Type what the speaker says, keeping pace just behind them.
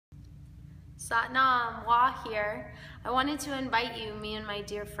Satnam, Wah here. I wanted to invite you, me and my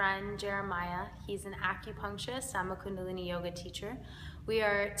dear friend Jeremiah. He's an acupuncturist. I'm a kundalini yoga teacher. We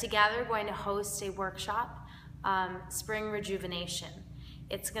are together going to host a workshop, Spring Rejuvenation.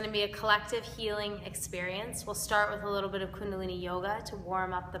 It's going to be a collective healing experience. We'll start with a little bit of kundalini yoga to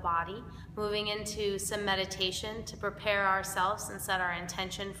warm up the body, moving into some meditation to prepare ourselves and set our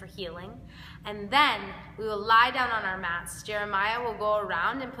intention for healing. And then we will lie down on our mats. Jeremiah will go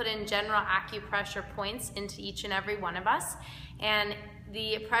around and put in general acupressure points into each and every one of us. And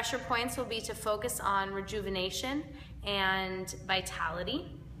the pressure points will be to focus on rejuvenation and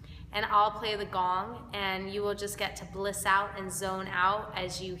vitality. And I'll play the gong, and you will just get to bliss out and zone out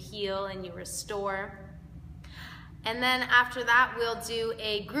as you heal and you restore. And then after that, we'll do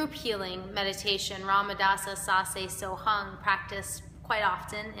a group healing meditation, Ramadasa Sase Sohang, practiced quite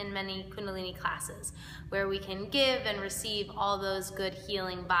often in many kundalini classes, where we can give and receive all those good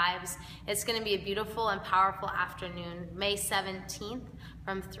healing vibes. It's going to be a beautiful and powerful afternoon, May 17th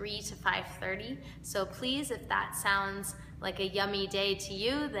from 3 to 5:30. So please, if that sounds like a yummy day to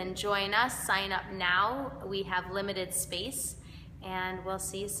you, then join us. Sign up now. We have limited space, and we'll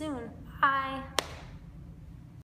see you soon. Bye.